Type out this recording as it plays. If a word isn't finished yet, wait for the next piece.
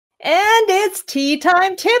And it's tea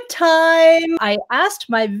time, tip time. I asked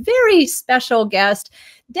my very special guest,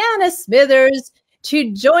 Dana Smithers,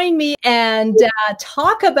 to join me and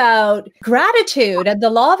talk about gratitude and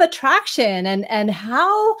the law of attraction and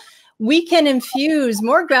how we can infuse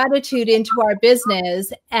more gratitude into our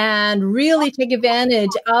business and really take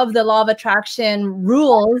advantage of the law of attraction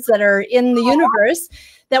rules that are in the universe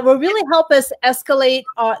that will really help us escalate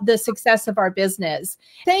the success of our business.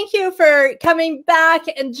 Thank you for coming back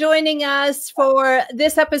and joining us for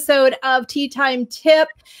this episode of Tea Time Tip,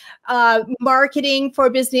 marketing for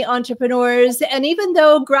business entrepreneurs. And even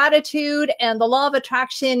though gratitude and the law of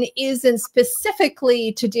attraction isn't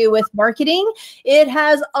specifically to do with marketing, it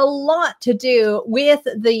has a lot to do with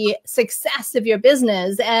the success of your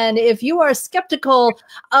business. And if you are skeptical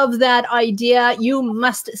of that idea, you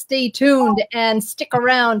must stay tuned and stick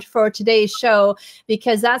around for today's show,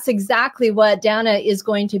 because that's exactly what Dana is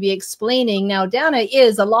going to be explaining. Now, Dana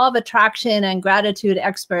is a law of attraction and gratitude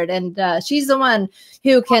expert, and she's the one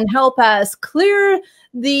who can help us clear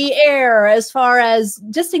the air as far as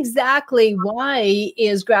just exactly why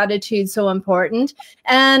is gratitude so important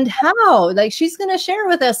and how. Like, she's going to share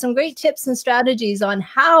with us some great tips and strategies on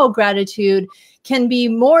how gratitude can be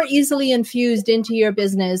more easily infused into your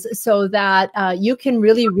business so that you can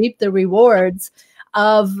really reap the rewards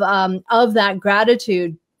of that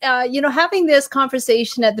gratitude. Having this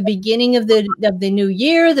conversation at the beginning of the new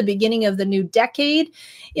year, the beginning of the new decade,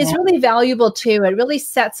 is really valuable too. It really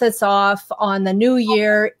sets us off on the new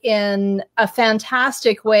year in a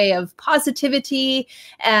fantastic way of positivity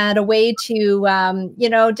and a way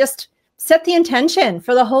to, just set the intention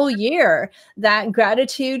for the whole year that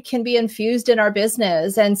gratitude can be infused in our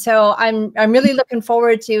business. And so I'm really looking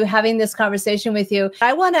forward to having this conversation with you.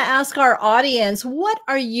 I want to ask our audience, what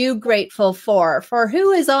are you grateful for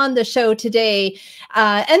who is on the show today?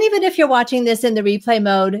 And even if you're watching this in the replay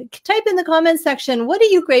mode, type in the comment section, what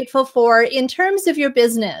are you grateful for in terms of your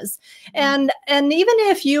business? And even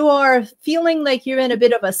if you are feeling like you're in a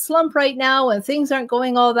bit of a slump right now and things aren't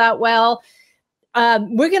going all that well,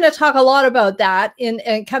 we're going to talk a lot about that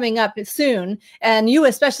in coming up soon. And you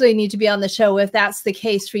especially need to be on the show if that's the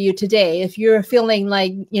case for you today. If you're feeling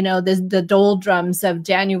like, the doldrums of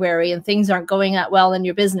January and things aren't going that well in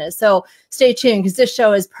your business. So stay tuned, because this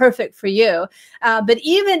show is perfect for you. But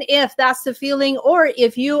even if that's the feeling, or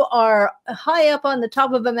if you are high up on the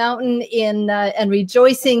top of a mountain and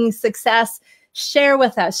rejoicing success, share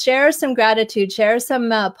with us, share some gratitude, share some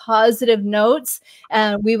positive notes.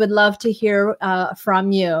 We would love to hear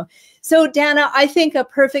from you. So Dana, I think a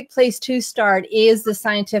perfect place to start is the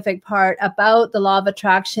scientific part about the law of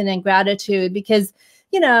attraction and gratitude, because,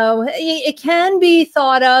 it can be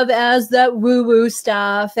thought of as that woo-woo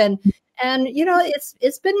stuff. And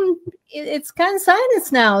it's kind of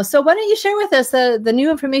science now. So why don't you share with us the new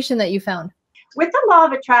information that you found? With the law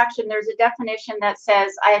of attraction, there's a definition that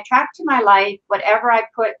says, I attract to my life whatever I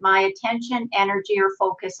put my attention, energy, or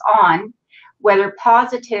focus on, whether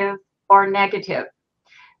positive or negative.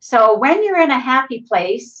 So when you're in a happy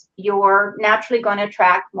place, you're naturally going to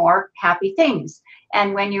attract more happy things.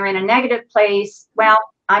 And when you're in a negative place, well,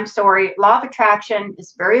 I'm sorry, law of attraction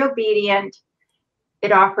is very obedient.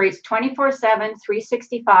 It operates 24/7,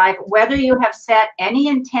 365, whether you have set any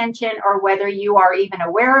intention or whether you are even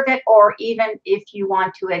aware of it, or even if you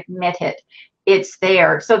want to admit it, it's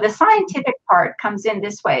there. So the scientific part comes in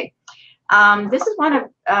this way. This is one of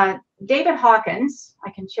David Hawkins, I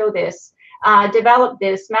can show this, developed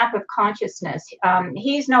this map of consciousness.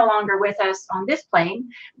 He's no longer with us on this plane,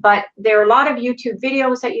 but there are a lot of YouTube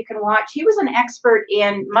videos that you can watch. He was an expert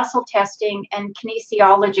in muscle testing and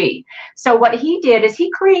kinesiology. So what he did is he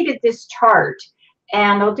created this chart,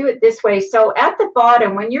 and I'll do it this way. So at the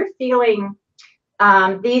bottom, when you're feeling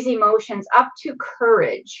these emotions up to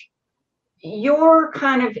courage, you're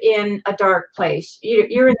kind of in a dark place.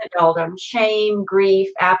 You're in the doldrum: shame, grief,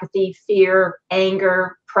 apathy, fear,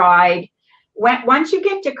 anger, pride. Once you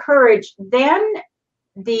get to courage, then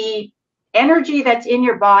the energy that's in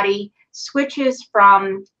your body switches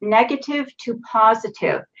from negative to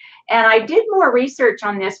positive. And I did more research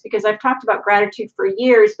on this because I've talked about gratitude for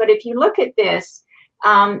years. But if you look at this,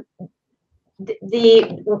 the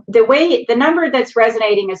number that's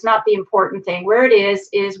resonating is not the important thing. Where it is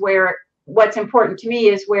where what's important to me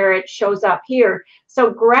is where it shows up here.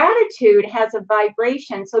 So gratitude has a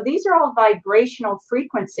vibration. So these are all vibrational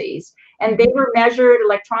frequencies, and they were measured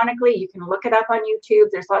electronically. You can look it up on YouTube.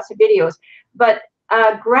 There's lots of videos. But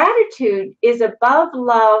gratitude is above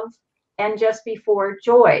love and just before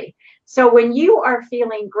joy. So when you are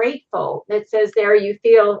feeling grateful, it says there, you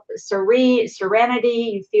feel serenity,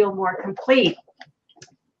 you feel more complete.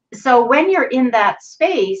 So when you're in that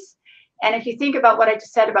space, and if you think about what I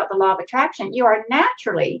just said about the law of attraction, you are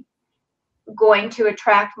naturally going to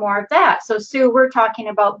attract more of that. So Sue, we're talking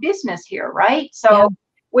about business here, right? So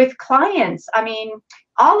with clients, I mean,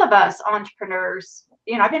 all of us entrepreneurs,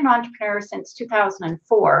 you know, I've been an entrepreneur since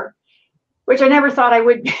 2004, which I never thought I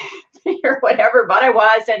would be or whatever, but I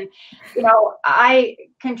was. And, you know, I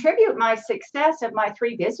contribute my success of my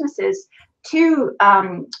 3 businesses to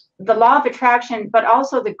the law of attraction, but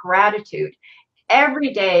also the gratitude.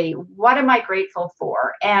 Every day, what am I grateful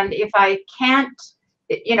for? And if I can't,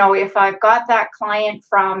 you know, if I've got that client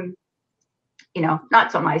from, you know,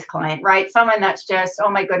 not so nice client, right? Someone that's just, oh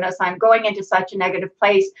my goodness, I'm going into such a negative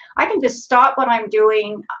place. I can just stop what I'm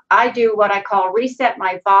doing. I do what I call reset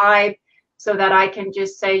my vibe so that I can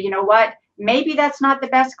just say, you know what, maybe that's not the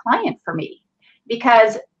best client for me,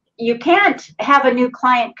 because you can't have a new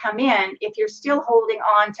client come in if you're still holding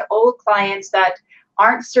on to old clients that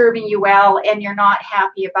aren't serving you well and you're not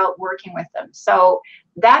happy about working with them. So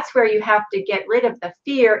that's where you have to get rid of the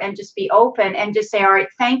fear and just be open and just say, all right,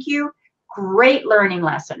 thank you. Great learning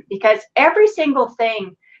lesson. Because every single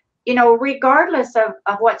thing, you know, regardless of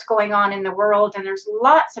what's going on in the world, and there's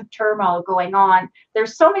lots of turmoil going on,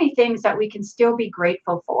 there's so many things that we can still be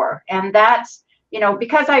grateful for. And that's, you know,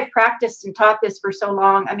 because I've practiced and taught this for so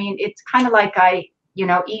long, I mean, it's kind of like I, you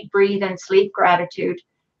know, eat, breathe, and sleep gratitude.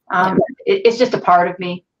 It's just a part of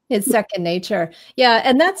me. It's second nature. Yeah.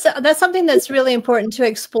 And that's something that's really important to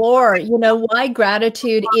explore, you know, why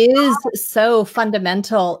gratitude is so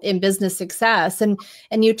fundamental in business success. And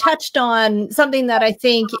you touched on something that I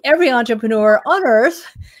think every entrepreneur on earth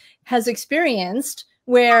has experienced,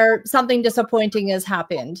 where something disappointing has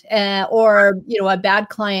happened, or, you know, a bad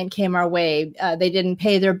client came our way. They didn't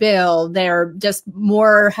pay their bill. They're just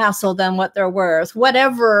more hassle than what they're worth.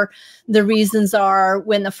 Whatever the reasons are,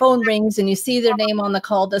 when the phone rings and you see their name on the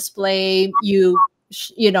call display, you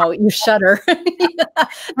shudder.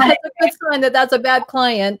 That's a good sign that that's a bad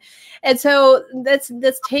client. And so let's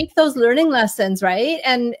take those learning lessons, right?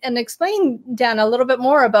 And explain, Dan, a little bit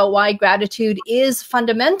more about why gratitude is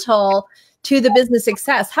fundamental to the business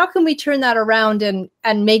success. How can we turn that around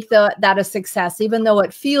and make that a success, even though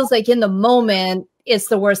it feels like in the moment it's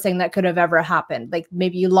the worst thing that could have ever happened? Like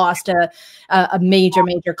maybe you lost a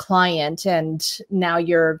major client, and now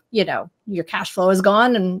your cash flow is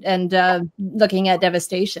gone, and looking at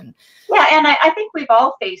devastation. Yeah, and I think we've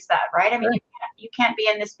all faced that, right? I mean, you can't be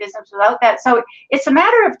in this business without that. So it's a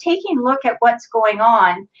matter of taking a look at what's going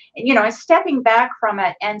on, and, you know, and stepping back from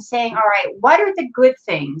it and saying, all right, what are the good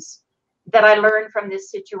things that I learned from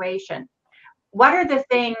this situation? What are the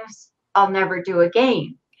things I'll never do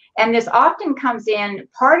again? And this often comes in,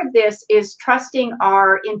 part of this is trusting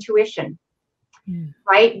our intuition,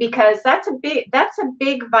 right? Because that's a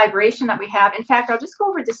big vibration that we have. In fact, I'll just go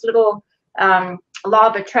over this little law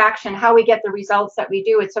of attraction, how we get the results that we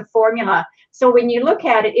do. It's a formula. So when you look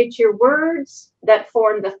at it, it's your words that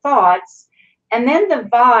form the thoughts, and then the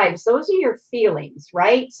vibes, those are your feelings,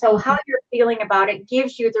 right? So how you're feeling about it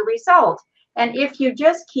gives you the result. And if you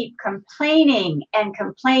just keep complaining and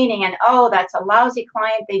complaining, and, oh, that's a lousy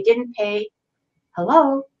client, they didn't pay,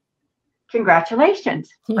 hello, congratulations,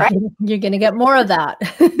 right? You're going to get more of that.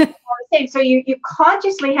 So you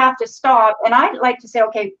consciously have to stop. And I like to say,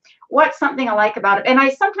 okay, what's something I like about it? And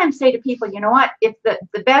I sometimes say to people, you know what, if the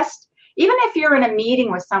best, even if you're in a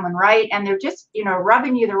meeting with someone, right, and they're just, you know,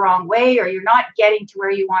 rubbing you the wrong way, or you're not getting to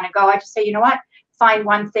where you want to go, I just say, you know what, find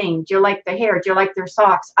one thing. Do you like the hair? Do you like their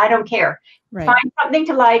socks? I don't care. Right. Find something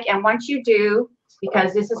to like. And once you do,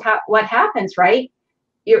 because this is what happens, right,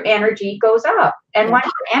 your energy goes up. And once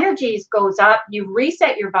your energy goes up, you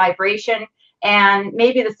reset your vibration, and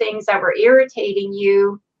maybe the things that were irritating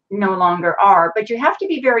you no longer are. But you have to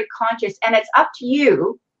be very conscious, and it's up to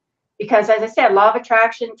you, because, as I said, law of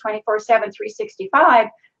attraction, 24/7, 365,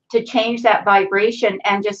 to change that vibration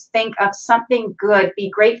and just think of something good. Be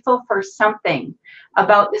grateful for something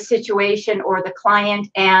about the situation or the client.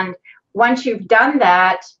 And once you've done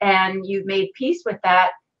that and you've made peace with that,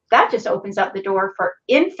 that just opens up the door for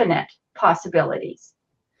infinite possibilities.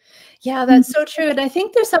 Yeah, that's so true. And I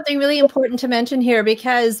think there's something really important to mention here,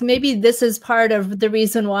 because maybe this is part of the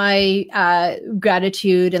reason why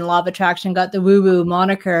gratitude and law of attraction got the woo-woo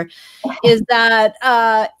moniker, is that,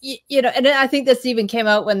 you know, and I think this even came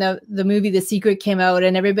out when the movie The Secret came out,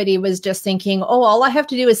 and everybody was just thinking, oh, all I have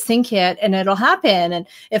to do is think it and it'll happen. And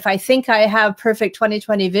if I think I have perfect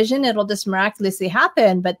 20/20 vision, it'll just miraculously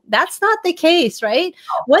happen. But that's not the case, right?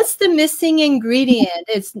 What's the missing ingredient?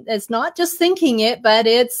 It's not just thinking it, but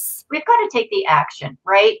we've got to take the action,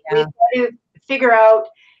 right? Yeah. We've got to figure out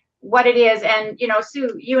what it is. And, you know,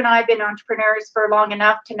 Sue, you and I have been entrepreneurs for long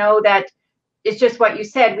enough to know that it's just what you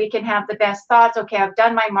said. We can have the best thoughts. Okay, I've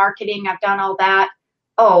done my marketing, I've done all that.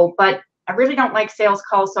 Oh, but I really don't like sales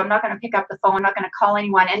calls, so I'm not going to pick up the phone. I'm not going to call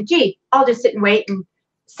anyone. And gee, I'll just sit and wait and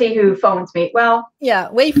see who phones me. Well, yeah,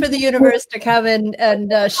 wait for the universe to come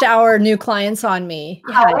and shower new clients on me.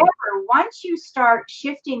 Yeah. However, once you start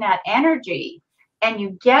shifting that energy and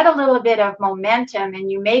you get a little bit of momentum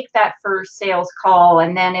and you make that first sales call,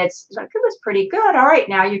 and then it's like, it was pretty good. All right,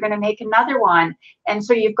 now you're going to make another one. And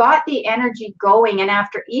so you've got the energy going. And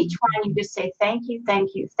after each one, you just say, thank you,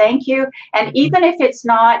 thank you, thank you. And even if it's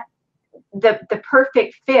not the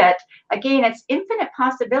perfect fit, again, it's infinite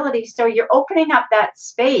possibilities. So you're opening up that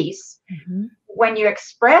space when you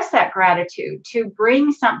express that gratitude to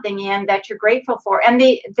bring something in that you're grateful for. And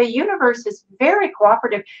the universe is very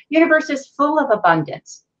cooperative. Universe is full of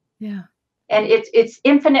abundance. Yeah. And it's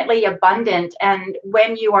infinitely abundant. And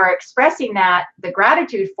when you are expressing that, the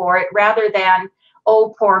gratitude for it, rather than,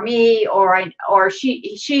 oh, poor me, or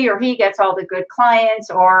she or he gets all the good clients,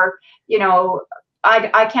 or, you know,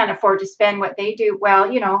 I can't afford to spend what they do.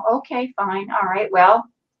 Well, you know, okay, fine. All right. Well,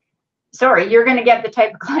 sorry, you're going to get the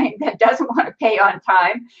type of client that doesn't want to pay on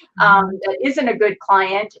time, that isn't a good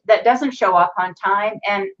client, that doesn't show up on time.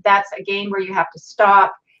 And that's, again, where you have to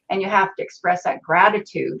stop and you have to express that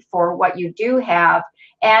gratitude for what you do have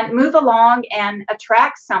and move along and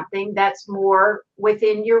attract something that's more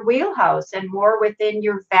within your wheelhouse and more within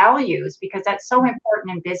your values, because that's so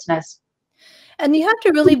important in business. And you have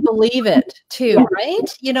to really believe it too,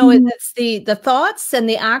 right? You know, it's the thoughts and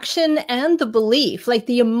the action and the belief, like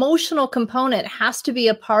the emotional component has to be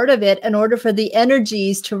a part of it in order for the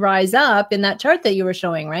energies to rise up in that chart that you were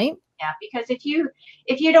showing, right? Yeah, because if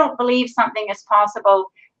you don't believe something is possible,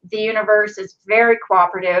 the universe is very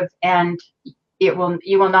cooperative and you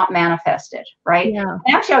will not manifest it, right? Yeah.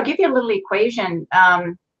 And actually, I'll give you a little equation.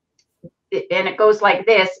 And it goes like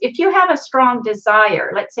this. If you have a strong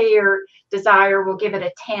desire, let's say your desire, will give it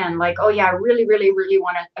a 10, like, oh yeah, I really, really, really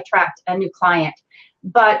want to attract a new client.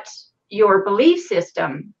 But your belief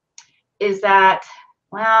system is that,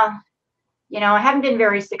 well, you know, I haven't been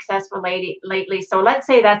very successful lately. So let's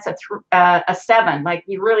say that's a 7, like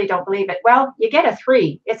you really don't believe it. Well, you get a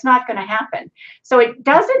 3. It's not going to happen. So it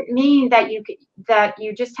doesn't mean that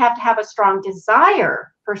you just have to have a strong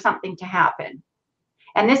desire for something to happen.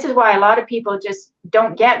 And this is why a lot of people just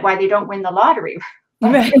don't get why they don't win the lottery.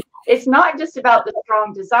 Right. It's not just about the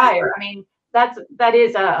strong desire. I mean, that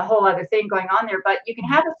is a whole other thing going on there. But you can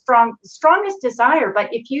have strongest desire.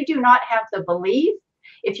 But if you do not have the belief,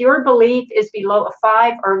 if your belief is below a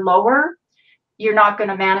 5 or lower, you're not going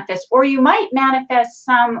to manifest. Or you might manifest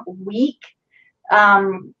some weak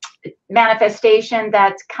manifestation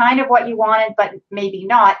that's kind of what you wanted, but maybe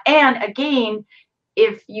not. And again,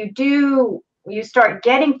 if you start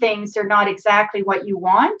getting things that are not exactly what you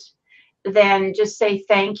want, then just say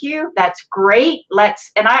thank you. That's great.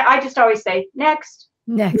 And I just always say next,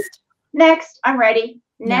 I'm ready.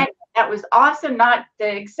 Next, that was awesome. Not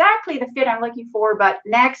exactly the fit I'm looking for, but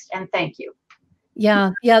next and thank you.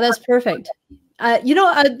 Yeah, that's perfect. You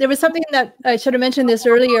know, there was something that I should have mentioned this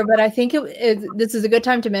earlier, but I think this is a good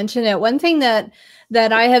time to mention it. One thing that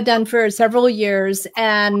I have done for several years,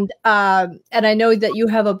 and I know that you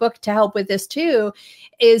have a book to help with this too,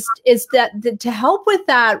 is that to help with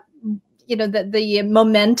that, you know, the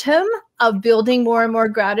momentum of building more and more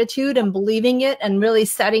gratitude and believing it and really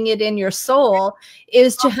setting it in your soul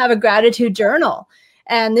is to have a gratitude journal.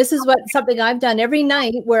 And this is something I've done every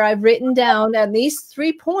night, where I've written down at least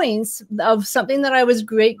 3 points of something that I was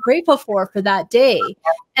grateful for that day.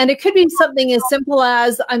 And it could be something as simple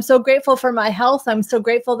as, I'm so grateful for my health. I'm so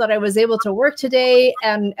grateful that I was able to work today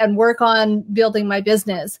and work on building my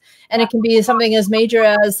business. And it can be something as major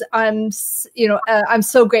as, I'm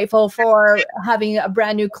so grateful for having a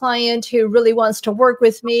brand new client who really wants to work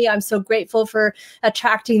with me. I'm so grateful for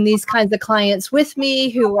attracting these kinds of clients with me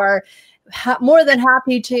who are more than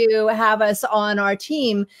happy to have us on our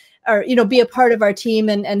team, or, you know, be a part of our team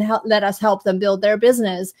and let us help them build their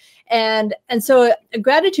business. And so a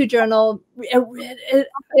gratitude journal,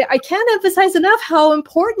 I can't emphasize enough how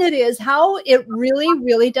important it is, how it really,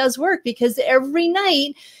 really does work, because every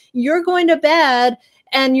night you're going to bed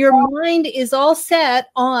and your mind is all set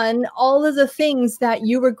on all of the things that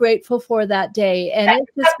you were grateful for that day. And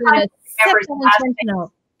it's just been a simple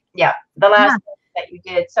intentional. Yeah, the last that you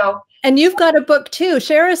did. So, and you've got a book too.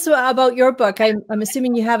 Share us about your book. I'm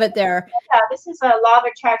assuming you have it there. Yeah, this is a Law of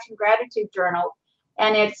Attraction Gratitude Journal,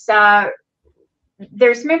 and it's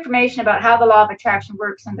there's some information about how the Law of Attraction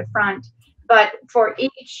works in the front. But for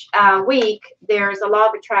each week, there's a Law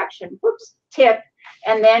of Attraction. Whoops, tip.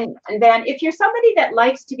 And then if you're somebody that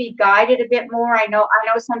likes to be guided a bit more, I know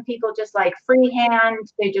some people just like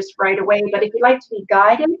freehand, they just write away. But if you like to be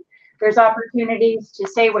guided, there's opportunities to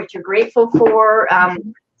say what you're grateful for,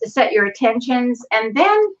 to set your intentions. And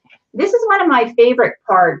then this is one of my favorite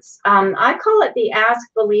parts. I call it the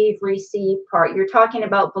ask, believe, receive part. You're talking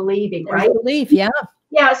about believing, right? Believe, yeah.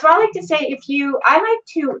 Yeah. So I like to say,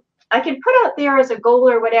 I can put out there as a goal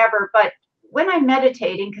or whatever, but when I'm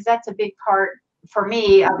meditating, because that's a big part for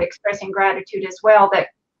me of expressing gratitude as well, that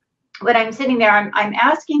when I'm sitting there, I'm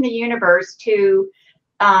asking the universe to,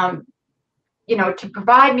 to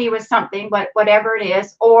provide me with something, whatever it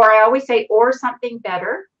is, or I always say, or something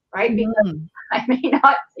better, right? Because I may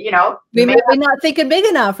not, we may not think it big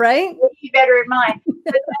enough, right? Be better in mind.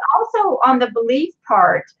 But then also on the belief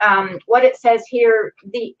part, what it says here,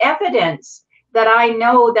 the evidence that I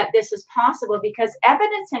know that this is possible, because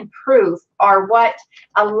evidence and proof are what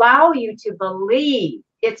allow you to believe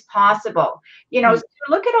it's possible. So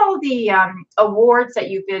look at all the awards that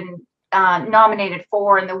you've been nominated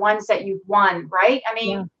for and the ones that you've won, right? I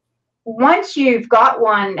mean, once you've got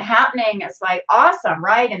one happening, it's like awesome,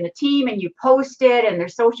 right? And the team, and you post it, and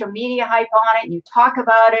there's social media hype on it, and you talk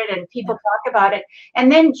about it, and people talk about it. And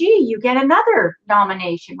then, you get another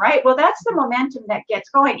nomination, right? Well, that's the momentum that gets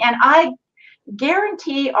going. And I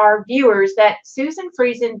guarantee our viewers that Susan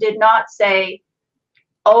Friesen did not say,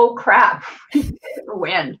 oh crap,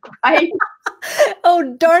 win, right?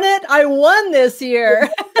 Oh darn it, I won this year.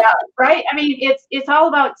 Yeah, right. I mean, it's all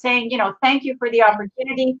about saying, thank you for the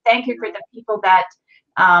opportunity, thank you for the people that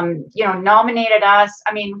nominated us.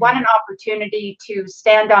 I mean, what an opportunity to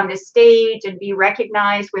stand on this stage and be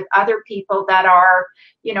recognized with other people that are,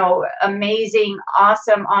 amazing,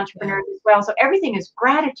 awesome entrepreneurs as well. So everything is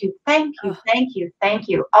gratitude. Thank you, thank you, thank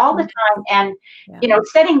you all the time. And,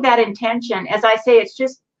 setting that intention, as I say,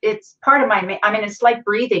 it's part of it's like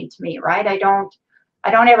breathing to me, right? I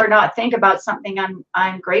don't ever not think about something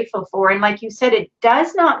I'm grateful for. And like you said, it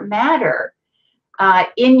does not matter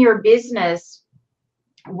in your business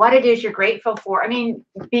what it is you're grateful for. I mean,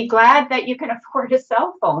 be glad that you can afford a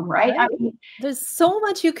cell phone, right? I mean, there's so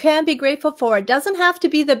much you can be grateful for. It doesn't have to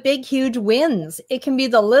be the big, huge wins. It can be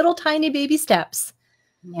the little tiny baby steps.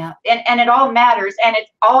 Yeah. And it all matters, and it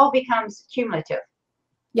all becomes cumulative.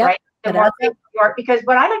 Yep. Right? The more grateful you are, because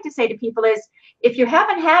what I like to say to people is, if you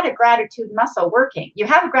haven't had a gratitude muscle working, you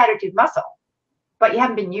have a gratitude muscle, but you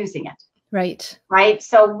haven't been using it. Right. Right.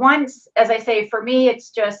 So once, as I say, for me,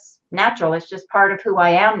 it's just natural. It's just part of who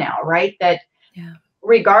I am now, right? That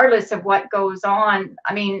regardless of what goes on,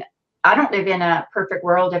 I mean, I don't live in a perfect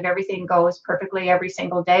world if everything goes perfectly every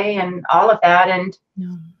single day and all of that. And,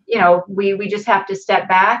 we just have to step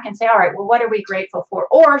back and say, all right, well, what are we grateful for?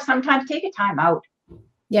 Or sometimes take a time out.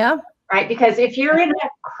 Yeah. Right. Because if you're in a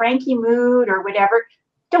cranky mood or whatever,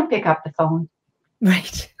 don't pick up the phone.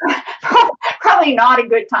 Right. Probably not a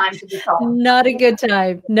good time to be calling. Not a good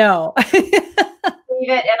time. No.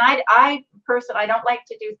 And I personally, I don't like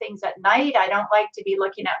to do things at night. I don't like to be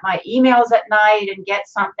looking at my emails at night and get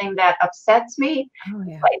something that upsets me.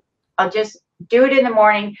 Like, I'll just do it in the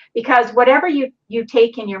morning, because whatever you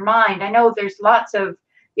take in your mind, I know there's lots of,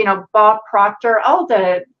 Bob Proctor, all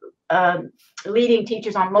the leading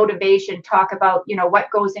teachers on motivation talk about, what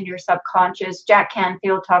goes in your subconscious. Jack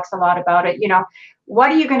Canfield talks a lot about it. What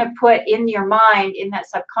are you going to put in your mind, in that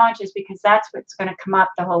subconscious, because that's what's going to come up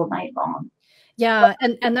the whole night long. Yeah.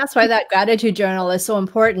 And that's why that gratitude journal is so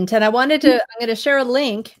important. And I'm going to share a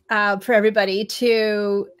link for everybody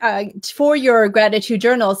for your gratitude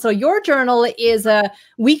journal. So your journal is a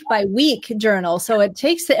week by week journal. So it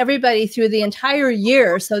takes everybody through the entire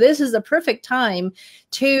year. So this is a perfect time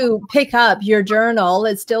to pick up your journal.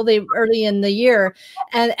 It's still early in the year.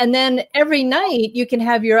 And then every night you can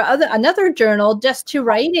have another journal just to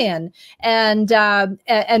write in and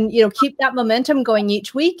keep that momentum going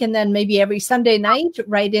each week. And then maybe every Sunday night,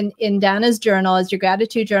 write in Dana's journal as your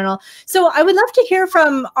gratitude journal. So I would love to hear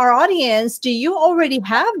from our audience. Do you already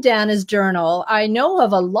have Dana's journal? I know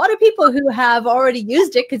of a lot of people who have already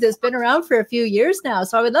used it because it's been around for a few years now.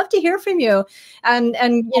 So I would love to hear from you and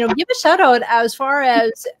give a shout out as far as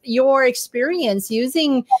your experience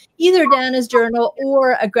using either Dana's journal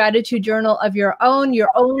or a gratitude journal of your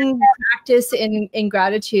own practice in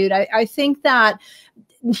gratitude. I think that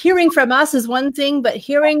hearing from us is one thing, but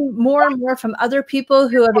hearing more and more from other people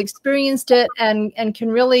who have experienced it and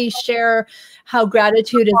can really share how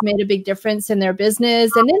gratitude has made a big difference in their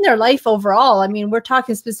business and in their life overall. I mean, we're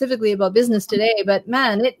talking specifically about business today, but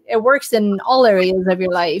man, it works in all areas of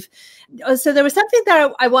your life. So there was something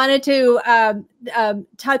that I wanted to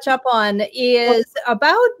touch up on is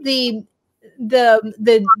about the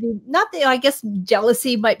not the, I guess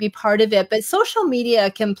jealousy might be part of it, but social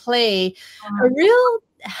media can play a real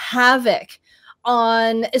havoc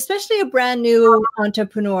on especially a brand new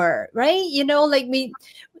entrepreneur, right? You know, like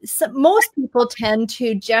most people tend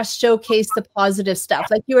to just showcase the positive stuff.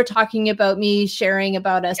 Like you were talking about me sharing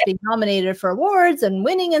about us being nominated for awards and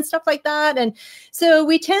winning and stuff like that. And so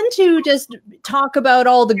we tend to just talk about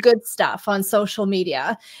all the good stuff on social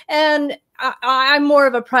media. And I'm more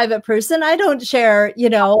of a private person. I don't share, you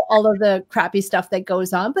know, all of the crappy stuff that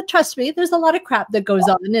goes on, but trust me, there's a lot of crap that goes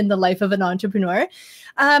on in the life of an entrepreneur.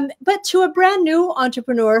 But to a brand new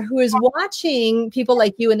entrepreneur who is watching people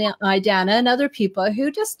like you and I, Dana, and other people who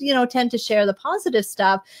just, you know, tend to share the positive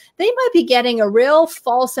stuff, they might be getting a real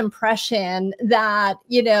false impression that,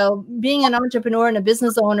 you know, being an entrepreneur and a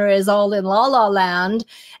business owner is all in la la land.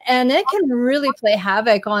 And it can really play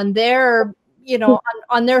havoc on their, you know,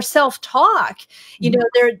 on their self-talk, you know,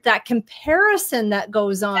 that comparison that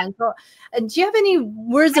goes on. So do you have any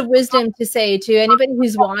words of wisdom to say to anybody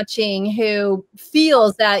who's watching who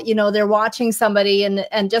feels that, you know, they're watching somebody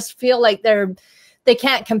and just feel like they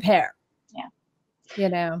can't compare? Yeah. You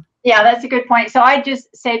know? Yeah, that's a good point. So I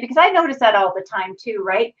just say, because I notice that all the time too,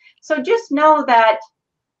 right? So just know that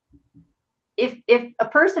if a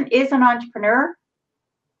person is an entrepreneur,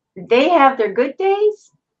 they have their good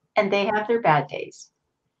days and they have their bad days.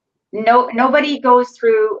 Nobody goes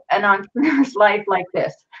through an entrepreneur's life like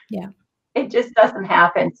this. Yeah. It just doesn't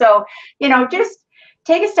happen. So, you know, just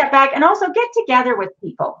take a step back and also get together with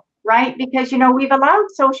people, right? Because, you know, we've allowed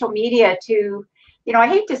social media to, you know, I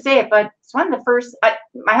hate to say it, but it's one of the first,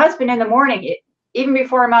 my husband in the morning, even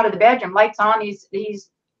before I'm out of the bedroom, lights on, he's,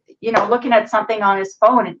 you know, looking at something on his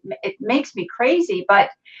phone. It makes me crazy, but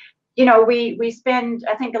you know, we spend,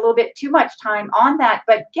 I think, a little bit too much time on that,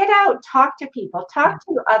 but get out, talk to people, talk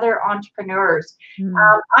to other entrepreneurs.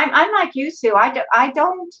 I'm like you, Sue. I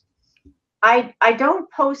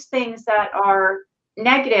don't post things that are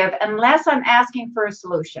negative unless I'm asking for a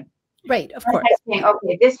solution. Right, of course. Saying,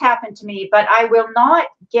 okay, this happened to me, but I will not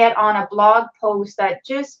get on a blog post that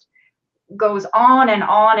just goes on and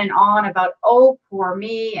on and on about, oh, poor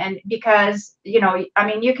me. And because, you know, I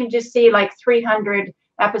mean, you can just see like 300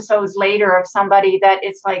 episodes later of somebody that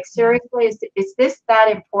it's like, seriously, is this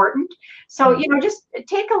that important? So, you know, just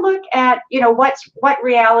take a look at, you know, what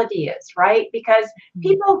reality is, right? Because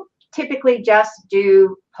people typically just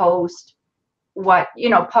do post what, you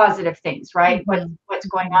know, positive things, right? What's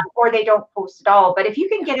going on, or they don't post at all. But if you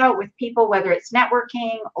can get out with people, whether it's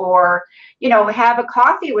networking or, you know, have a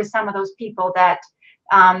coffee with some of those people that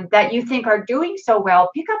that you think are doing so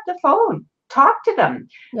well, pick up the phone, talk to them,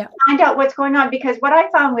 find out what's going on. Because what I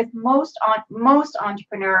found with most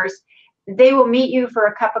entrepreneurs, they will meet you for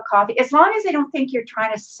a cup of coffee as long as they don't think you're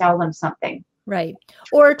trying to sell them something. Right.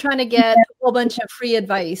 Or trying to get a whole bunch of free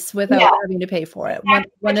advice without having to pay for it.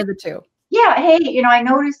 One of the two. Yeah. Hey, you know, I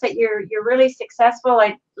noticed that you're really successful.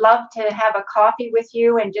 I'd love to have a coffee with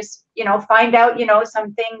you and just, you know, find out, you know,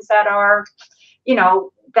 some things that are, you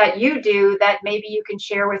know, that you do that maybe you can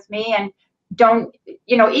share with me. And don't,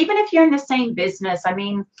 you know, even if you're in the same business, I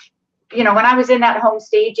mean, you know, when I was in that home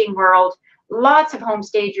staging world, lots of home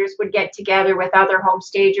stagers would get together with other home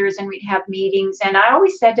stagers and we'd have meetings. And I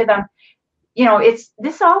always said to them, you know,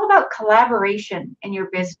 this is all about collaboration in your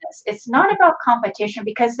business. It's not about competition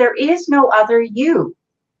because there is no other you.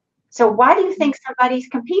 So why do you think somebody's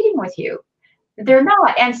competing with you? They're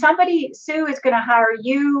not. And somebody, Sue, is going to hire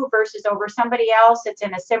you versus over somebody else that's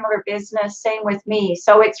in a similar business. Same with me.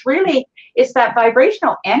 So it's really, it's that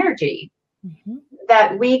vibrational energy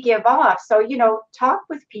that we give off. So, you know, talk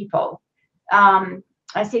with people.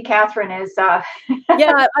 I see Catherine is.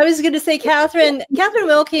 Yeah, I was going to say Catherine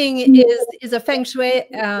Wilking is a feng shui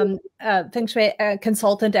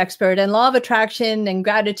consultant expert, and law of attraction and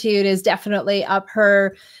gratitude is definitely up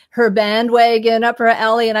her bandwagon, up her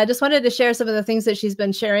alley. And I just wanted to share some of the things that she's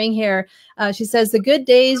been sharing here. She says the good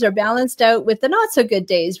days are balanced out with the not so good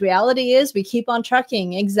days. Reality is we keep on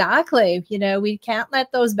trucking. Exactly. You know, we can't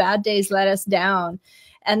let those bad days let us down.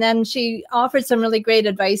 And then she offered some really great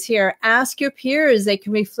advice here. Ask your peers. They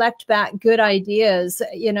can reflect back good ideas,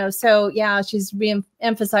 you know. So yeah, she's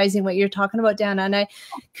re-emphasizing what you're talking about, Dana. And I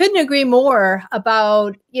couldn't agree more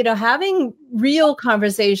about, you know, having real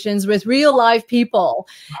conversations with real live people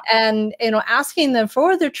and, you know, asking them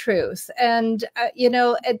for the truth. And, you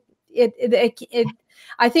know, it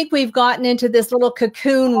I think we've gotten into this little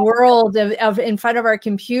cocoon world of in front of our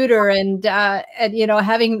computer, and you know,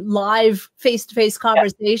 having live face-to-face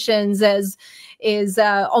conversations is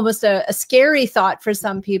almost a scary thought for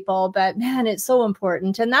some people, but man, it's so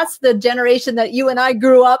important. And that's the generation that you and I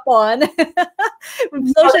grew up on.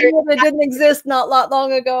 Social media didn't exist not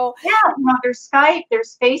long ago. Yeah, you know, there's Skype,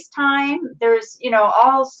 there's FaceTime, there's, you know,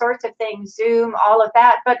 all sorts of things, Zoom, all of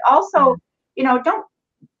that. But also, you know, don't,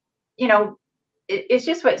 you know, it's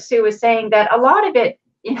just what Sue was saying, that a lot of it,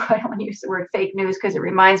 you know, I don't want to use the word fake news because it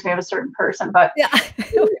reminds me of a certain person, but yeah.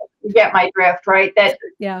 You get my drift, right? That,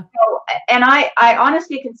 yeah. You know, and I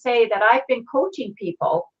honestly can say that I've been coaching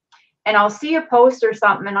people, and I'll see a post or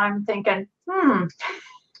something and I'm thinking,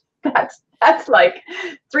 that's like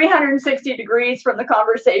 360 degrees from the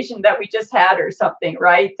conversation that we just had or something,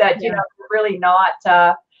 right? That, you know, really not,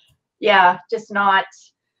 just not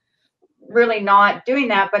really not doing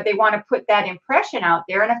that, but they want to put that impression out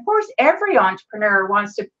there. And of course, every entrepreneur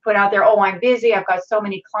wants to put out there, oh, I'm busy, I've got so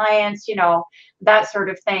many clients, you know, that sort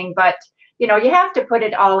of thing. But, you know, you have to put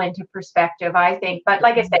it all into perspective, I think. But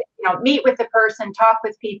like I said, you know, meet with the person, talk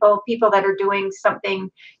with people that are doing something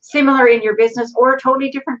similar in your business or a totally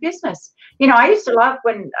different business. You know, I used to love,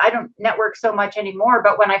 when I don't network so much anymore,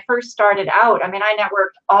 but when I first started out, I mean, I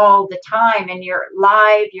networked all the time, and you're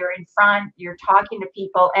live, you're in front, you're talking to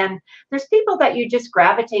people, and there's people that you just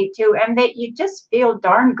gravitate to and that you just feel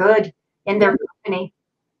darn good in their company.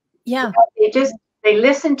 Yeah. You know, they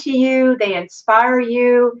listen to you, they inspire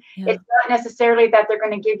you. Yeah. It's not necessarily that they're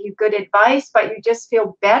going to give you good advice, but you just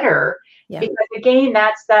feel better. Yeah. Because again,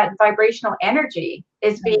 that's that vibrational energy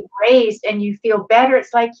is being raised and you feel better.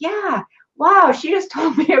 It's like, yeah, wow, she just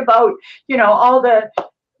told me about, you know, all the,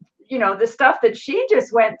 you know, the stuff that she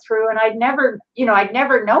just went through. And I'd never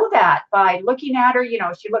know that by looking at her. You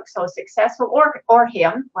know, she looks so successful, or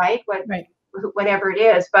him, right? Whatever it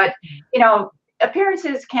is. But, you know,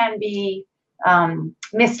 appearances can be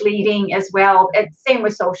misleading as well. It's same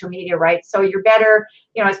with social media, right? So you're better,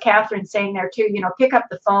 you know, as Catherine's saying there too, you know, pick up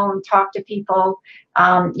the phone, talk to people.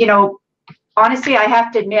 You know, honestly, I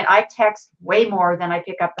have to admit, I text way more than I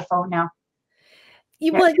pick up the phone now.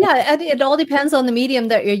 Well, yeah, and it all depends on the medium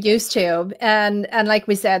that you're used to. And like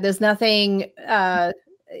we said, there's nothing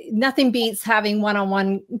beats having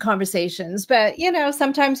one-on-one conversations. But, you know,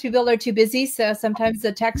 sometimes people are too busy. So sometimes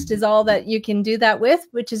the text is all that you can do that with,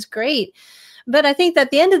 which is great. But I think that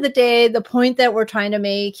at the end of the day, the point that we're trying to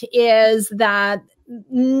make is that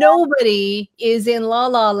nobody is in la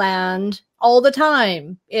la land all the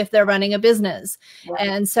time if they're running a business. Right.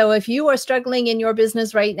 And so if you are struggling in your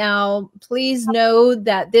business right now, please know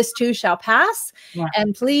that this too shall pass. Yeah.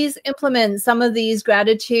 And please implement some of these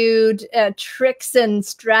gratitude tricks and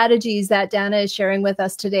strategies that Dana is sharing with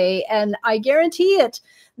us today. And I guarantee it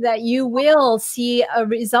that you will see a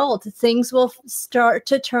result. Things will start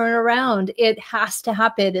to turn around. It has to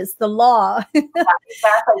happen. It's the law. Yeah,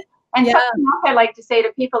 exactly. And something else I like to say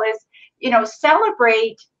to people is, you know,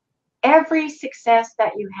 celebrate every success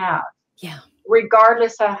that you have. Yeah.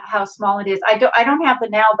 Regardless of how small it is. I don't have them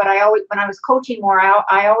now, but I always, when I was coaching more,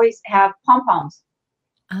 I always have pom-poms.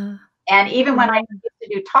 And even when I used to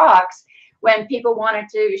do talks, when people wanted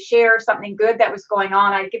to share something good that was going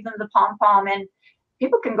on, I'd give them the pom-pom, and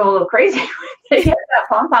people can go a little crazy when they get that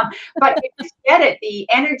pom-pom. But you just get it. The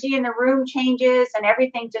energy in the room changes and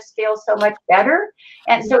everything just feels so much better.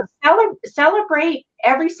 And so celebrate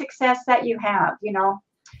every success that you have, you know.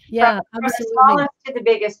 Yeah, from the smallest to the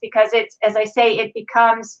biggest, because it's, as I say, it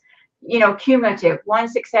becomes, you know, cumulative, one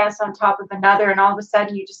success on top of another, and all of a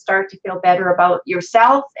sudden you just start to feel better about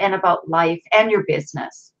yourself and about life and your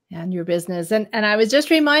business. And your business. And I was just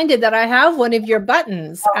reminded that I have one of your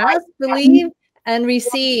buttons, ask, believe, and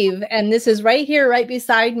receive. And this is right here, right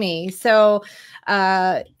beside me. So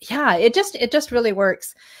yeah, it just really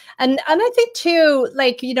works. And I think too,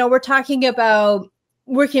 like, you know, we're talking about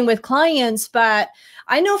working with clients, but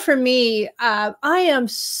I know for me, I am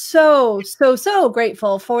so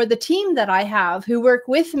grateful for the team that I have who work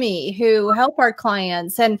with me, who help our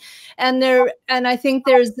clients. And I think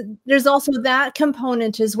there's also that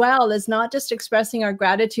component as well, as not just expressing our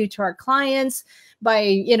gratitude to our clients by,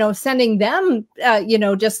 you know, sending them, you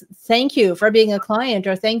know, just thank you for being a client,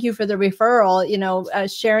 or thank you for the referral, you know,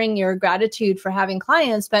 sharing your gratitude for having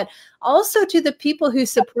clients, but also to the people who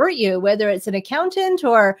support you, whether it's an accountant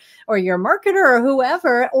or your marketer or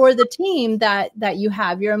whoever, or the team that you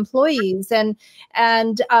have, your employees. And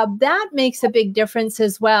that makes a big difference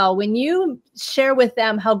as well. When you share with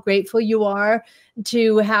them how grateful you are,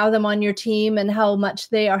 to have them on your team and how much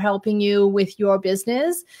they are helping you with your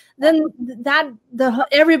business, then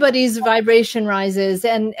everybody's vibration rises,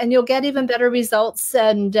 and you'll get even better results,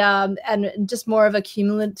 and just more of a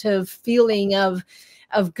cumulative feeling of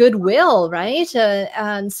goodwill, right?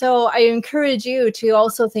 And so I encourage you to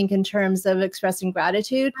also think in terms of expressing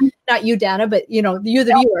gratitude. Not you, Dana, but you, the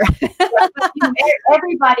viewer.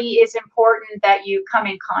 Everybody is important that you come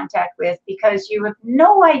in contact with, because you have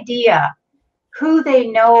no idea who they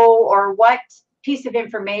know or what piece of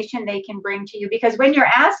information they can bring to you. Because when you're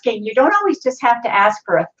asking, you don't always just have to ask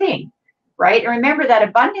for a thing, right? And remember that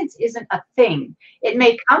abundance isn't a thing. It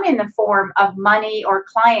may come in the form of money or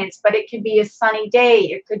clients, but it could be a sunny day.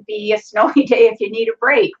 It could be a snowy day if you need a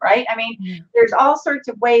break, right? I mean, there's all sorts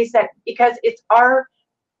of ways that, because it's our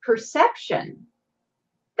perception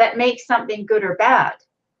that makes something good or bad.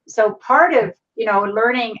 So part of,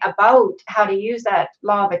 learning about how to use that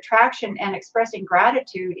law of attraction and expressing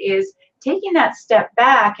gratitude is taking that step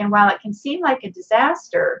back. And while it can seem like a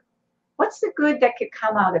disaster, what's the good that could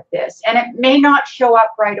come out of this? And it may not show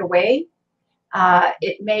up right away.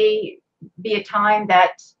 It may be a time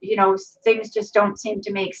that, things just don't seem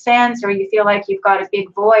to make sense, or you feel like you've got a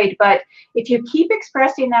big void. But if you keep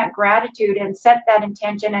expressing that gratitude and set that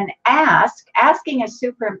intention and asking is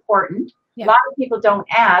super important. Yeah. A lot of people don't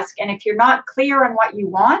ask. And if you're not clear on what you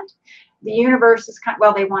want, the universe is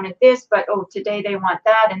they wanted this, but today they want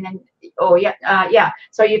that. And then, yeah.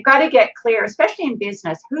 So you've got to get clear, especially in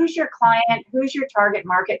business. Who's your client? Who's your target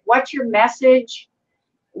market? What's your message?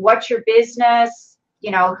 What's your business?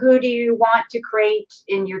 Who do you want to create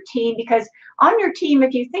in your team? Because on your team,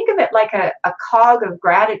 if you think of it like a cog of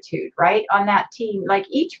gratitude, right? On that team, like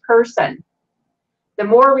each person, the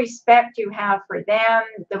more respect you have for them,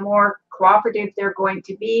 the more cooperative they're going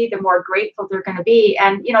to be, the more grateful they're going to be.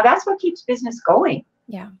 And, that's what keeps business going.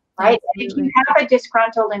 Yeah. Right. And if you have a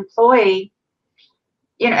disgruntled employee,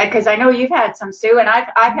 because I know you've had some, Sue, and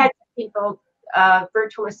I've had people,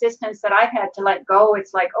 virtual assistants that I've had to let go.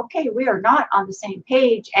 It's like, okay, we are not on the same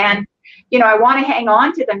page. And, I want to hang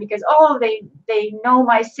on to them because, they know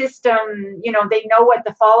my system, they know what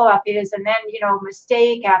the follow-up is. And then,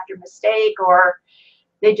 mistake after mistake, or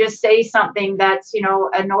they just say something that's,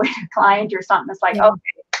 annoyed a client or something. It's like, okay.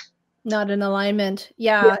 Not in alignment.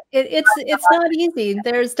 Yeah. It's not easy.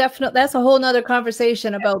 There's definitely, that's a whole nother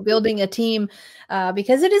conversation about building a team,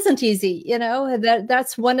 because it isn't easy.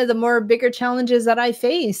 That's one of the more bigger challenges that I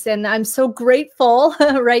face. And I'm so grateful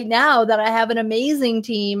right now that I have an amazing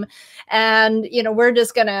team, and, we're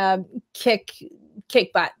just going to kick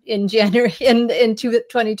butt in January in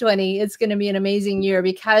 2020. It's going to be an amazing year,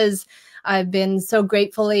 because I've been so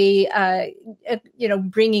gratefully,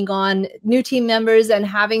 bringing on new team members and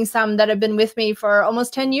having some that have been with me for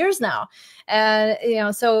almost 10 years now.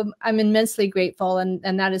 And, so I'm immensely grateful.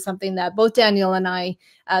 And that is something that both Daniel and I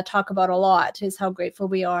talk about a lot, is how grateful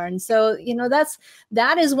we are. And so,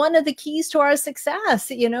 that is one of the keys to our success.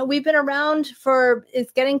 We've been around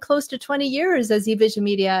it's getting close to 20 years as eVision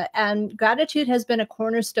Media, and gratitude has been a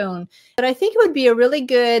cornerstone. But I think it would be a really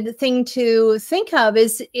good thing to think of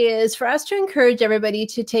is for us to encourage everybody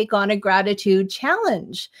to take on a gratitude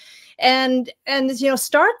challenge. And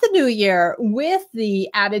start the new year with the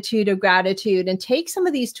attitude of gratitude, and take some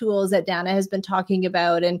of these tools that Dana has been talking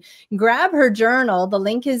about, and grab her journal. The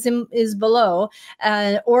link is below,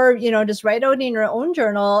 or just write out in your own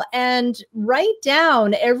journal and write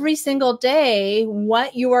down every single day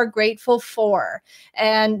what you are grateful for,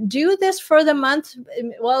 and do this for the month.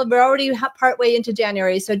 Well, we're already partway into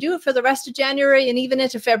January, so do it for the rest of January and even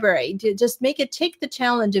into February. Just take the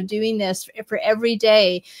challenge of doing this for every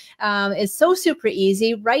day. It's so super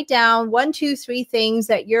easy. Write down 1, 2, 3 things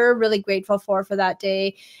that you're really grateful for that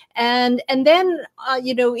day. And then,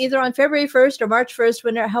 either on February 1st or March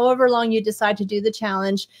 1st, however long you decide to do the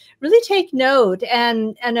challenge, really take note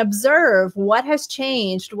and observe what has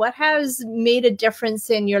changed, what has made a difference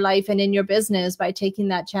in your life and in your business by taking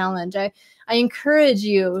that challenge. I encourage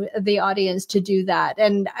you, the audience, to do that.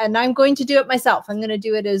 And I'm going to do it myself. I'm going to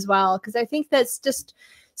do it as well, because I think that's just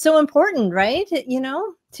so important, right?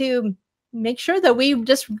 To make sure that we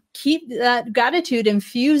just keep that gratitude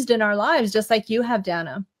infused in our lives, just like you have,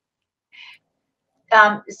 Dana.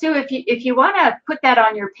 Sue, if you want to put that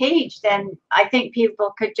on your page, then I think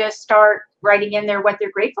people could just start writing in there what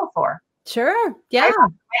they're grateful for. Sure. Yeah. Why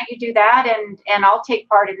don't you do that, and I'll take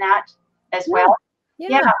part in that as well.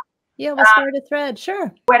 Yeah. We'll start a thread.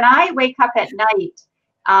 Sure. When I wake up at night,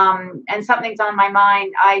 and something's on my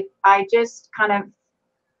mind, I just kind of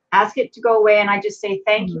ask it to go away, and I just say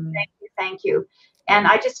thank you, thank you. And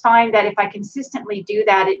I just find that if I consistently do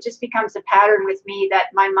that, it just becomes a pattern with me that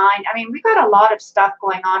my mind, I mean, we've got a lot of stuff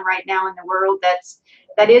going on right now in the world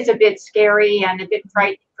that is a bit scary and a bit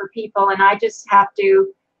frightening for people. And I just have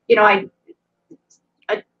to, you know,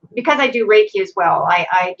 because I do Reiki as well,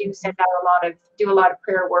 I do send out do a lot of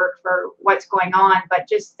prayer work for what's going on, but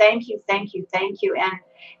just thank you, thank you, thank you. And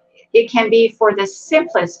it can be for the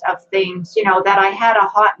simplest of things, you know, that I had a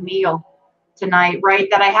hot meal tonight, right?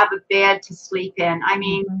 That I have a bed to sleep in. I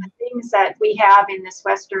mean, the things that we have in this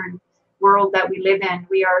Western world that we live in,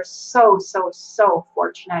 we are so, so, so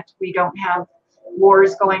fortunate. We don't have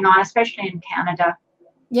wars going on, especially in Canada.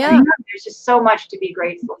 Yeah. I mean, there's just so much to be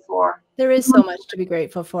grateful for. There is so much to be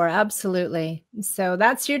grateful for. Absolutely. So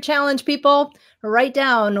that's your challenge, people. Write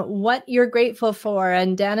down what you're grateful for.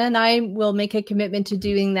 And Dana and I will make a commitment to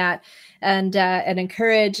doing that and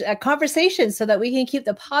encourage a conversation so that we can keep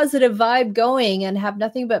the positive vibe going and have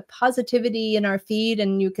nothing but positivity in our feed.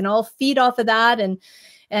 And you can all feed off of that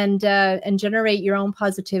and generate your own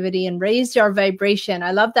positivity and raise your vibration.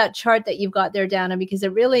 I love that chart that you've got there, Dana, because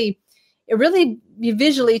it really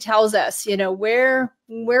visually tells us, you know, where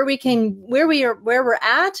we're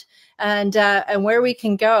at and where we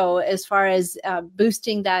can go as far as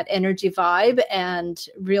boosting that energy vibe and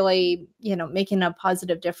really, you know, making a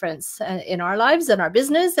positive difference in our lives and our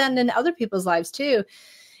business and in other people's lives too.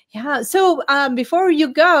 Yeah. So before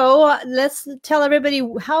you go, let's tell everybody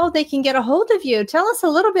how they can get a hold of you. Tell us a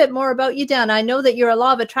little bit more about you, Dan. I know that you're a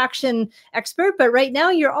law of attraction expert, but right now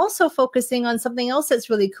you're also focusing on something else that's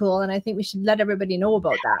really cool. And I think we should let everybody know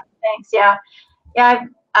about that. Thanks. Yeah. Yeah.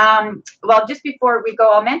 Well, just before we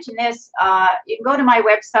go, I'll mention this. You can go to my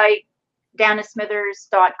website,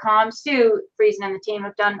 danasmithers.com. Sue Friesen and the team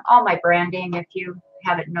have done all my branding. If you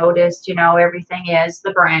haven't noticed, you know, everything is the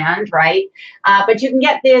brand, right? But you can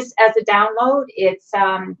get this as a download. It's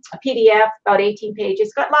a PDF, about 18 pages.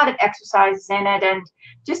 It's got a lot of exercises in it and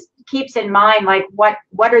just keeps in mind, like, what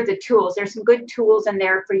are the tools? There's some good tools in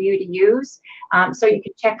there for you to use. So you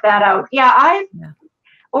can check that out. Yeah,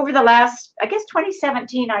 over the last, I guess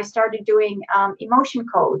 2017, I started doing emotion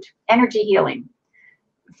code, energy healing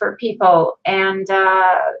for people, and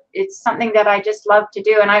it's something that I just love to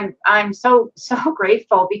do, and I'm so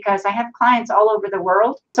grateful because I have clients all over the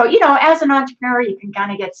world. So, you know, as an entrepreneur, you can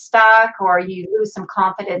kind of get stuck or you lose some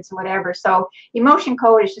confidence or whatever. So emotion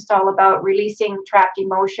code is just all about releasing trapped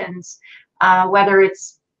emotions, whether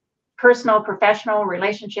it's personal, professional,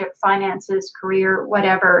 relationship, finances, career,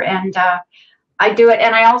 whatever. And I do it,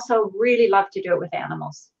 and I also really love to do it with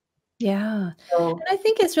animals. Yeah. And I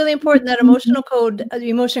think it's really important that emotion code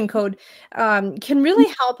can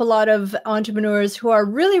really help a lot of entrepreneurs who are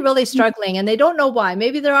really, really struggling and they don't know why.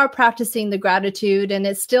 Maybe they are practicing the gratitude and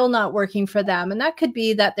it's still not working for them. And that could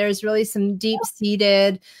be that there's really some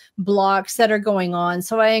deep-seated blocks that are going on.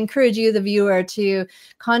 So I encourage you, the viewer, to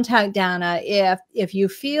contact Dana if you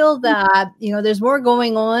feel that, you know, there's more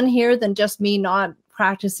going on here than just me not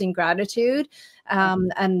practicing gratitude.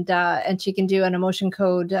 And she can do an emotion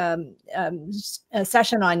code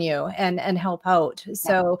session on you and help out.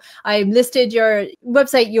 So I listed your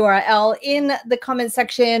website URL in the comment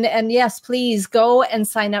section. And yes, please go and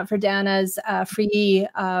sign up for Dana's free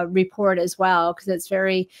report as well, because it's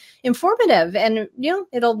very informative and, you know,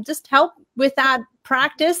 it'll just help with that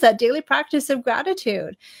practice, that daily practice of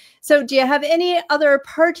gratitude. So do you have any other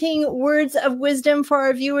parting words of wisdom for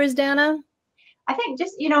our viewers, Dana? I think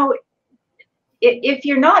just, you know, if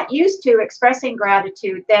you're not used to expressing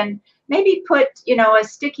gratitude, then maybe put, you know, a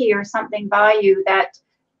sticky or something by you that,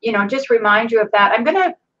 you know, just remind you of that. I'm going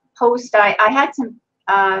to post, I had some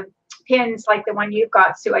pins like the one you've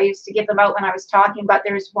got, Sue. I used to give them out when I was talking, but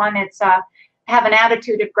there's one, it's have an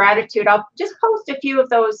attitude of gratitude. I'll just post a few of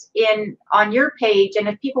those on your page. And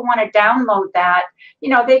if people want to download that, you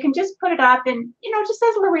know, they can just put it up and, you know, just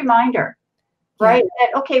as a reminder. Right.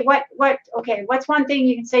 That, okay, what's one thing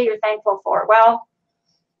you can say you're thankful for? Well,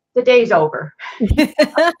 the day's over.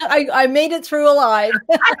 I made it through alive.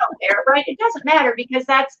 I don't care, right? It doesn't matter because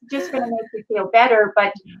that's just going to make you feel better.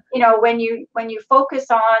 But, you know, when you focus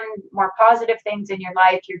on more positive things in your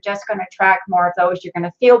life, you're just going to attract more of those. You're going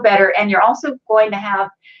to feel better. And you're also going to have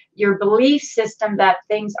your belief system that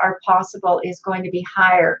things are possible is going to be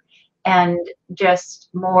higher and just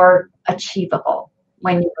more achievable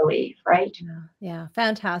when you believe, right? Yeah,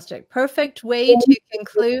 fantastic. Perfect way to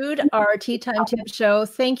conclude our Tea Time Tip Show.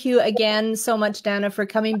 Thank you again so much, Dana, for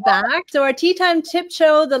coming back. So our Tea Time Tip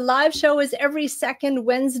Show, the live show, is every second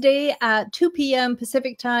Wednesday at 2 p.m.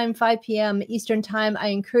 Pacific time, 5 p.m. Eastern time. I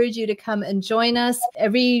encourage you to come and join us.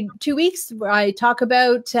 Every 2 weeks, I talk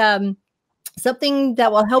about something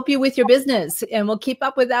that will help you with your business, and we'll keep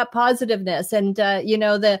up with that positiveness. And you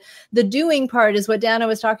know, the doing part is what Dana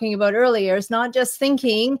was talking about earlier. It's not just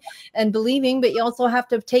thinking and believing, but you also have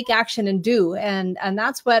to take action and do. And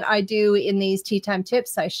that's what I do in these Tea Time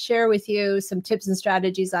Tips. I share with you some tips and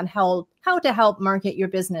strategies on how to help market your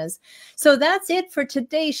business. So that's it for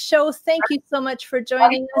today's show. Thank you so much for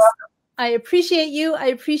joining us. I appreciate you. I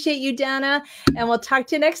appreciate you, Dana, and we'll talk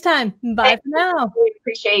to you next time. Bye for now. We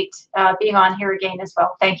appreciate being on here again as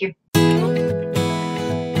well. Thank you.